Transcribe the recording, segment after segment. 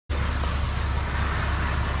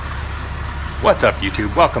What's up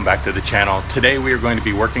YouTube? Welcome back to the channel. Today we are going to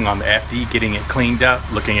be working on the FD, getting it cleaned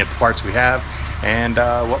up, looking at the parts we have and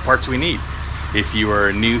what parts we need. If you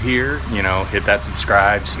are new here, hit that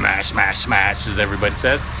subscribe, smash, as everybody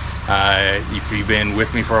says. If you've been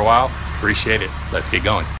with me for a while, appreciate it. Let's get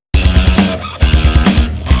going.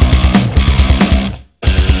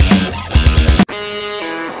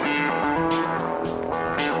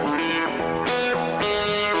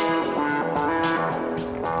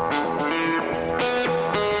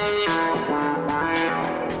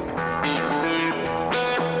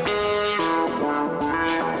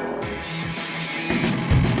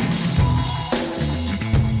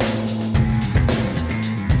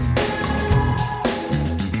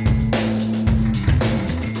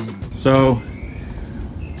 So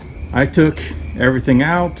I took everything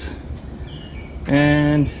out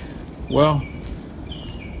and well,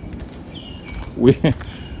 we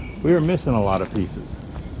were missing a lot of pieces.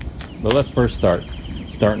 But let's first start.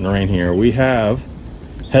 It's starting to rain here. We have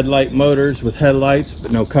headlight motors with headlights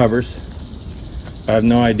but no covers. I have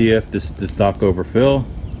no idea if this is the stock overfill.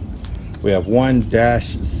 We have one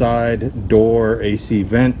dash side door AC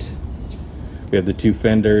vent. We have the two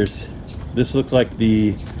fenders. This looks like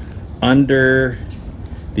the under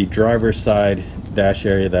the driver's side dash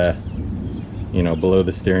area, that below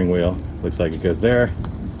the steering wheel, looks like it goes there.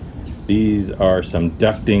 These are some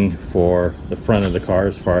ducting for the front of the car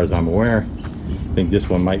as far as I'm aware. I think this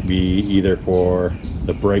one might be either for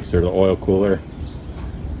the brakes or the oil cooler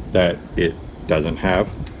that it doesn't have,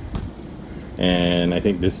 and I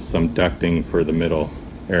think this is some ducting for the middle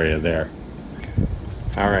area there.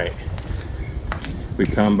 All right, we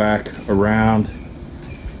come back around.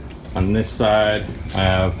 On this side, I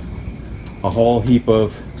have a whole heap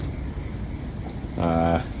of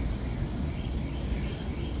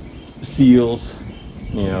seals,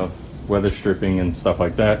 weather stripping and stuff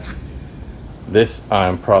like that. This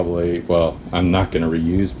I'm not going to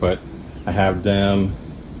reuse, but I have them.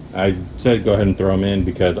 I said go ahead and throw them in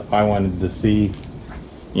because I wanted to see,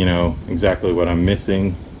 exactly what I'm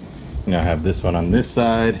missing. I have this one on this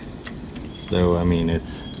side, so I mean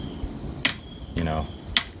it's,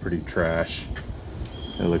 pretty trash.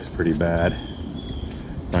 It looks pretty bad,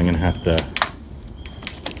 so I'm gonna have to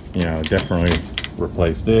definitely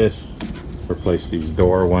replace this, replace these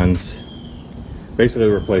door ones, basically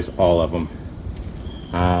replace all of them.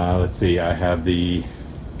 Let's see, I have the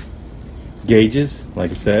gauges. Like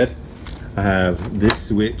I said, I have this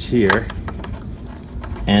switch here,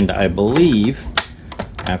 and I believe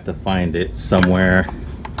I have to find it somewhere.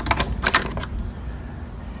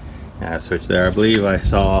 Switch there. I believe I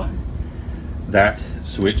saw that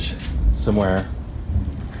switch somewhere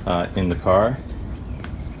in the car.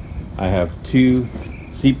 I have two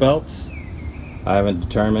seat belts. I haven't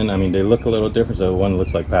determined. I mean, they look a little different. So one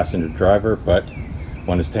looks like passenger driver, but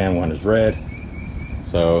one is tan, one is red.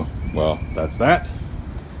 So, well, that's that.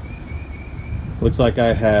 Looks like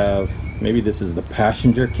I have, maybe this is the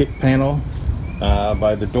passenger kick panel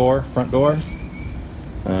by the door, front door.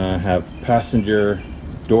 I have passenger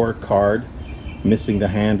door card, missing the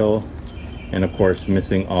handle, and of course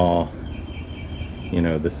missing all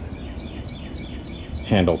this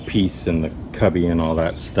handle piece and the cubby and all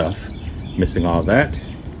that stuff, missing all that.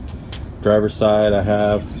 Driver's side, I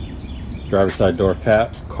have driver's side door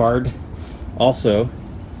card, also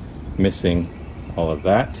missing all of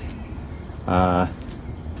that. That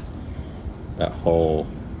whole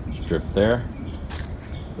strip there.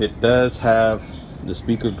 It does have the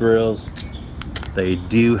speaker grills. They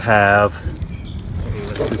do have, let me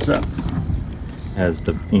lift this up, has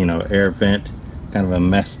the air vent, kind of a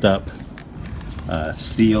messed up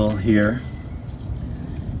seal here,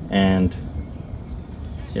 and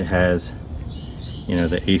it has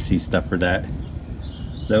the AC stuff for that,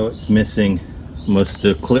 though it's missing most of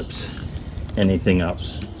the clips. Anything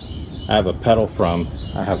else, I have a pedal from,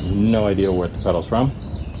 I have no idea where the pedal's from.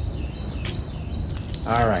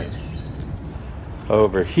 All right,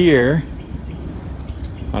 over here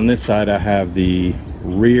on this side, I have the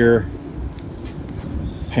rear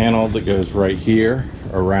panel that goes right here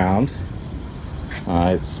around.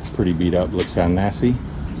 It's pretty beat up, looks kind of nasty.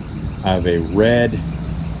 I have a red,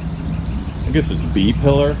 I guess it's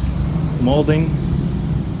B-pillar molding,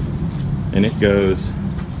 and it goes,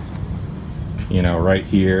 right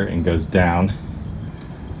here and goes down.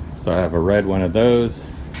 So I have a red one of those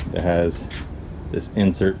that has this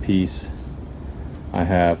insert piece. I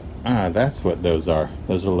have, that's what those are.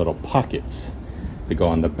 Those are little pockets that go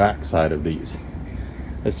on the back side of these.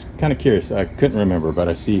 I was kind of curious. I couldn't remember, but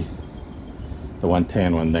I see the one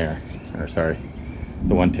tan one there. Or sorry,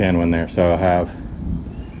 the one tan one there. So I have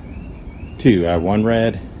two. I have one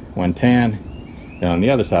red, one tan, Then on the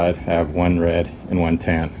other side, I have one red and one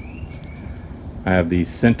tan. I have the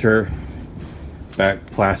center back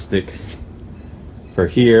plastic for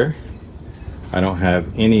here. I don't have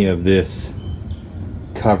any of this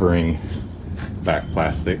covering back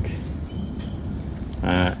plastic.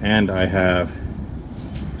 And I have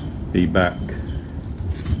the back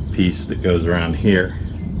piece that goes around here.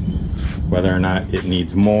 Whether or not it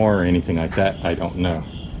needs more or anything like that, I don't know.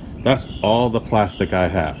 That's all the plastic I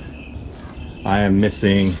have. I am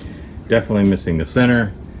missing, definitely missing the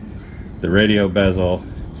center, the radio bezel,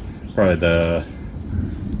 probably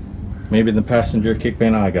maybe the passenger kick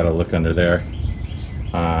panel. I gotta look under there.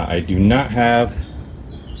 I do not have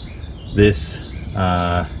this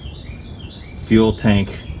fuel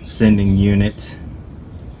tank sending unit.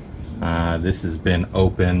 This has been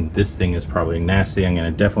open. This thing is probably nasty. I'm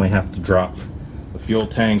gonna definitely have to drop the fuel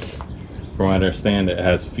tank. From what I understand, it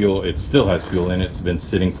has fuel. It still has fuel in it. It's been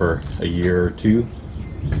sitting for a year or two.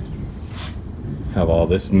 Have all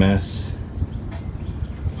this mess.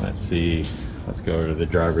 Let's see. Let's go to the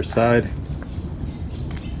driver's side.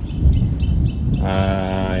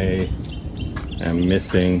 I am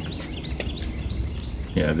missing,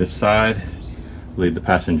 yeah, this side. I believe the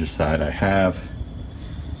passenger side I have,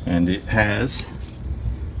 and it has,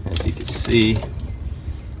 as you can see,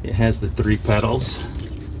 it has the 3 pedals.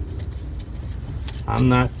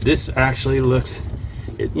 This actually looks,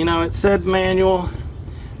 you know, it said manual.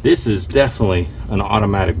 This is definitely an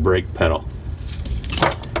automatic brake pedal.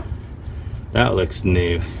 That looks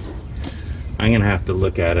new. I'm gonna have to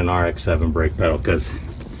look at an RX7 brake pedal, because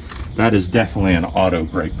that is definitely an auto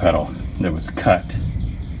brake pedal that was cut.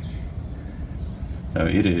 So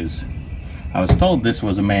it is. I was told this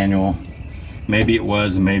was a manual. Maybe it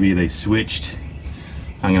was, maybe they switched.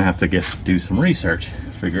 I'm gonna have to do some research,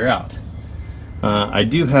 figure out. I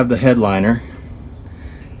do have the headliner.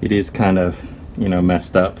 It is kind of, you know,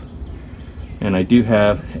 messed up. And I do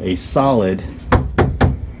have a solid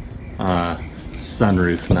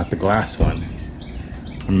sunroof, not the glass one.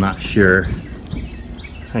 I'm not sure.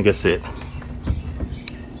 I guess you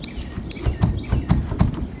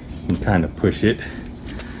can kind of push it.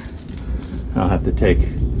 I'll have to take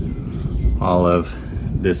all of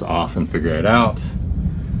this off and figure it out.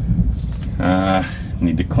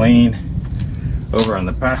 Need to clean. Over on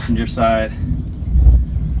the passenger side,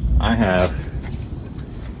 I have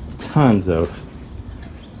tons of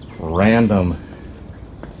random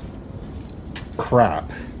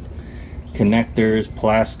crap. Connectors,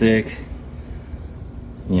 plastic,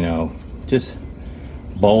 you know, just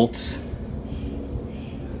bolts,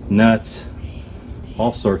 nuts,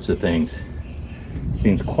 all sorts of things.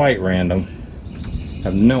 Seems quite random.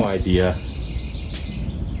 Have no idea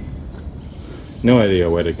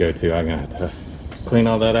where to go to. I'm gonna have to clean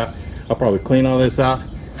all that out. I'll probably clean all this out.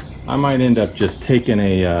 I might end up just taking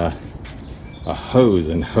a hose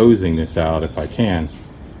and hosing this out if I can.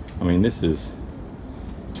 I mean, this is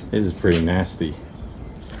pretty nasty.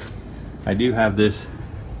 I do have this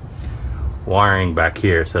wiring back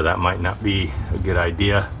here, so that might not be a good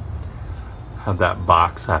idea. Have that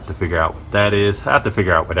box. I have to figure out what that is. I have to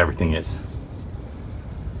figure out what everything is.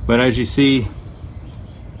 But as you see,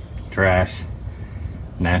 trash,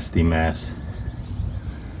 nasty mess.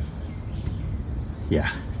 Yeah,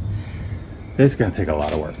 it's gonna take a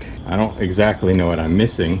lot of work. I don't exactly know what I'm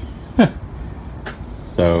missing.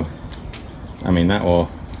 So, I mean, I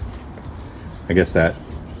guess that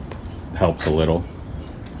helps a little.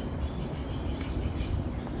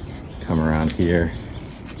 Come around here.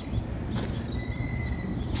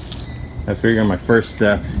 I figure my first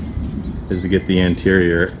step is to get the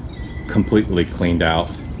interior completely cleaned out,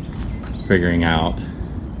 figuring out,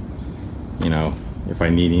 you know, if I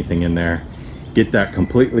need anything in there. Get that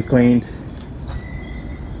completely cleaned.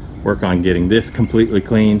 Work on getting this completely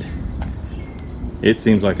cleaned. It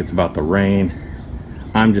seems like it's about to rain.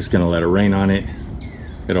 I'm just gonna let it rain on it.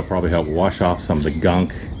 It'll probably help wash off some of the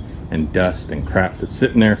gunk and dust and crap that's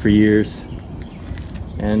sitting there for years.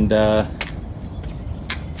 And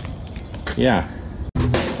yeah.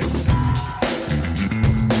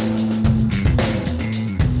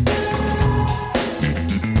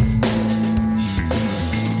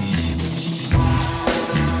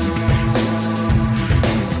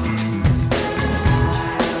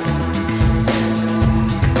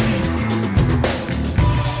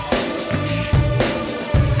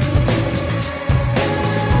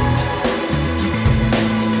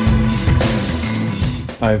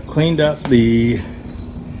 I've cleaned up the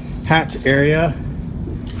hatch area.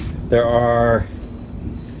 There are,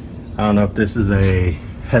 I don't know if this is a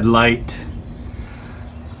headlight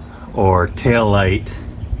or tail light.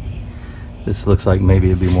 This looks like maybe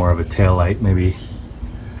it'd be more of a tail light, maybe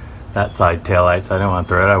that side tail light, so I don't want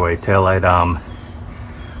to throw it away. Tail light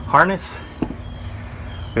harness.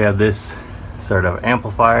 We have this sort of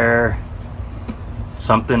amplifier,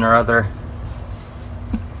 something or other.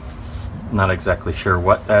 Not exactly sure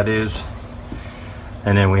what that is.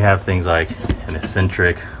 And then we have things like an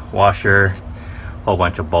eccentric washer, a whole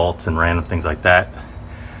bunch of bolts and random things like that.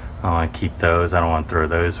 I want to keep those. I don't want to throw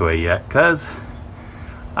those away yet because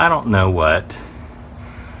I don't know what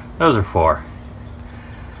those are for.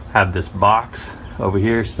 Have this box over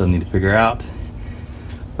here, still need to figure out.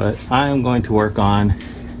 But I am going to work on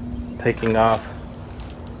taking off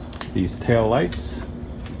these tail lights.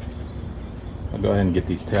 I'll go ahead and get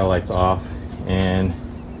these tail lights off, and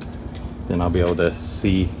then I'll be able to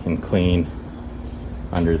see and clean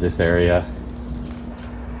under this area.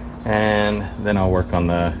 And then I'll work on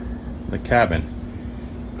the cabin,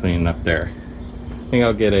 cleaning up there. I think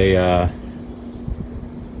I'll get a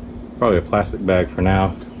probably a plastic bag for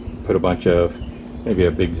now. Put a bunch of, maybe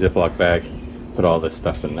a big Ziploc bag, put all this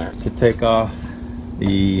stuff in there. To take off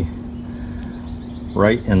the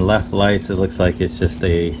right and left lights, it looks like it's just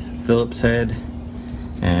a Phillips head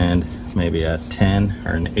and maybe a 10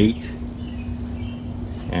 or an 8,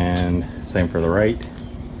 and same for the right.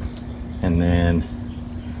 And then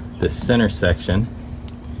the center section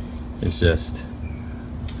is just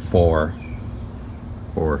 4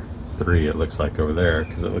 or 3, it looks like over there,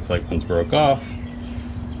 because it looks like one's broke off.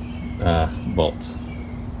 Bolts.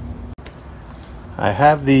 I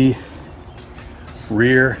have the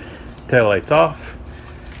rear taillights off.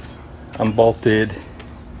 Unbolted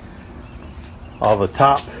all the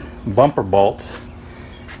top bumper bolts.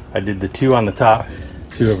 I did the 2 on the top,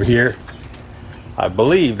 2 over here. I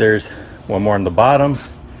believe there's one more on the bottom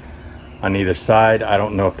on either side. I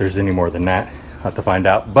don't know if there's any more than that. I'll have to find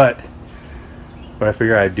out. But what I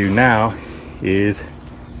figure I'd do now is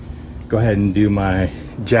go ahead and do my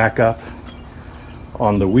jack up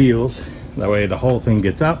on the wheels. That way the whole thing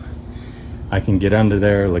gets up. I can get under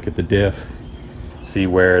there, look at the diff, see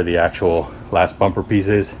where the actual last bumper piece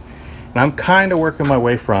is. And I'm kind of working my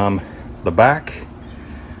way from the back,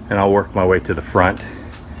 and I'll work my way to the front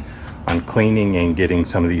on cleaning and getting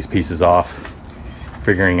some of these pieces off,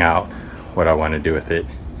 figuring out what I want to do with it.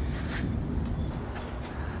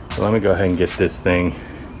 So let me go ahead and get this thing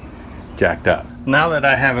jacked up. Now that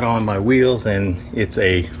I have it on my wheels and it's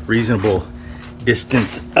a reasonable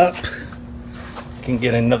distance up, I can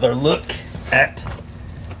get another look at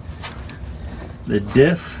the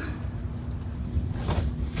diff.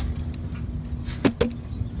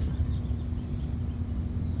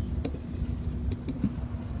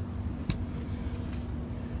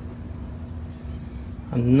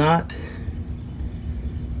 I'm not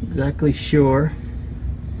exactly sure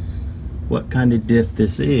what kind of diff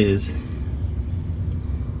this is,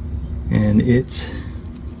 and it's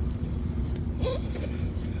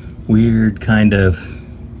weird kind of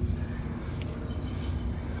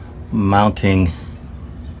mounting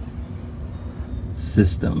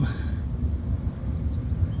system.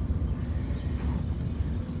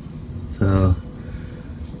 So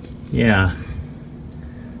yeah,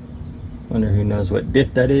 wonder who knows what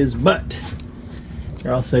diff that is, but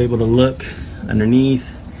you're also able to look underneath.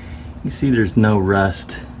 You see there's no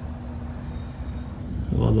rust.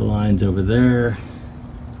 All the lines over there.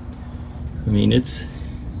 I mean, it's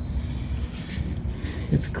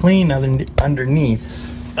clean underneath,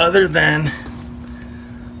 other than,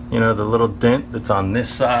 you know, the little dent that's on this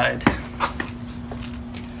side.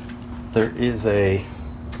 There is I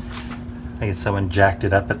think someone jacked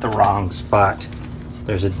it up at the wrong spot.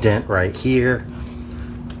 There's a dent right here,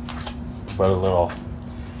 but a little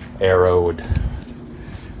arrow would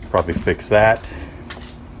probably fix that.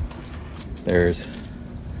 There's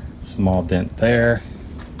a small dent there,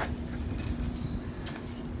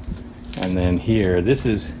 and then here, this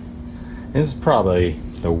is probably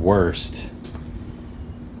the worst,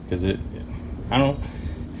 because I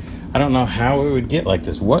don't know how it would get like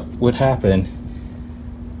this. What would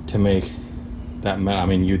happen to make that metal? I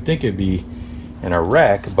mean, you'd think it'd be in a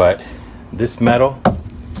wreck, but this metal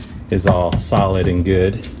is all solid and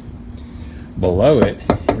good. Below it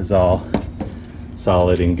is all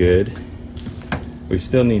solid and good. We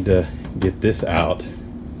still need to get this out,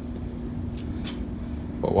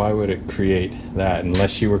 but why would it create that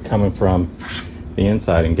unless you were coming from the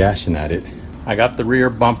inside and gashing at it? I got the rear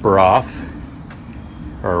bumper off,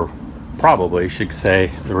 or probably should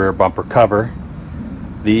say the rear bumper cover.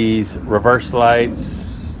 These reverse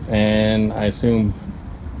lights, and I assume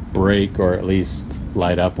brake, or at least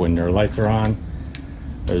light up when your lights are on.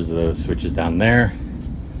 There's the switches down there.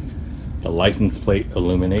 The license plate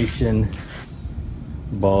illumination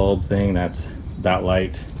bulb thing, that's that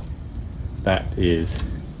light. that is,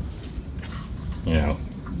 you know,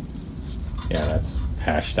 yeah, that's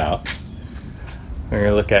hashed out. We're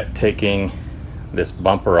gonna look at taking this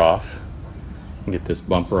bumper off, get this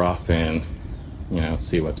bumper off and, you know,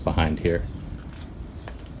 see what's behind here.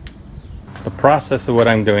 The process of what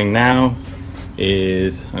I'm doing now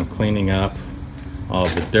is I'm cleaning up all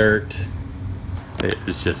the dirt. It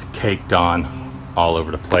is just caked on all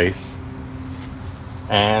over the place.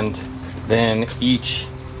 And then each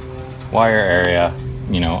wire area,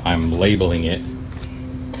 you know, I'm labeling it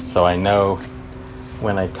so I know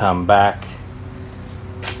when I come back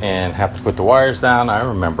and have to put the wires down, I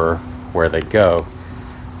remember where they go,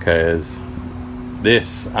 because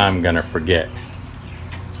this I'm gonna forget.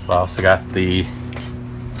 I also got the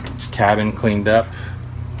cabin cleaned up,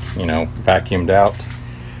 you know, vacuumed out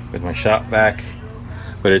with my shop vac,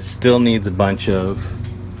 but it still needs a bunch of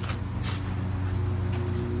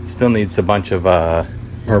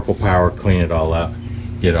purple power, clean it all up,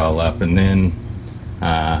 get it all up, and then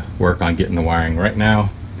work on getting the wiring. Right now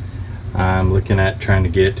I'm looking at trying to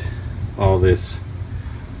get all this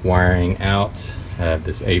wiring out. I have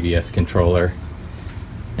this ABS controller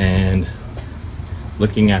and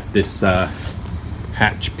looking at this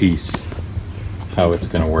hatch piece, how it's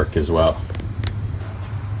going to work as well.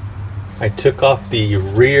 I took off the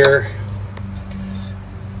rear,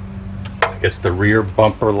 I guess the rear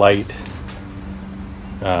bumper light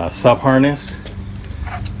sub harness,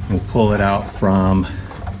 and pull it out from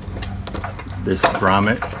this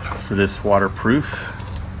grommet for this waterproof.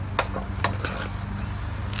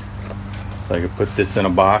 So I could put this in a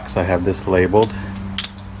box. I have this labeled,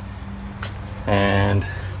 and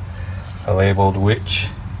I labeled which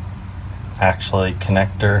actually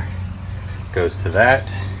connector goes to that,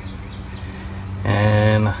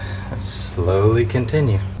 and let's slowly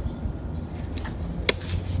continue.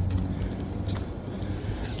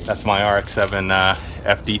 That's my RX7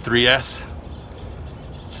 FD3S.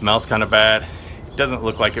 It smells kind of bad. It doesn't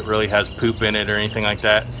look like it really has poop in it or anything like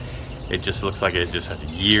that. It just looks like it just has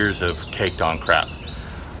years of caked on crap.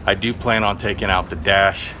 I do plan on taking out the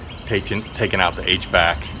dash, taking out the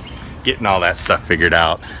HVAC, getting all that stuff figured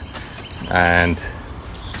out, and,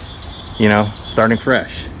 you know, starting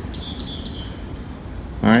fresh.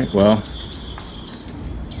 All right, well,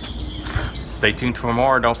 stay tuned for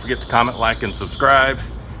more. Don't forget to comment, like, and subscribe.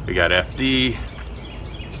 We got FD,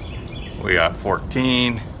 we got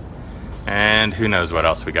 14, and who knows what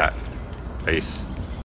else we got. Peace.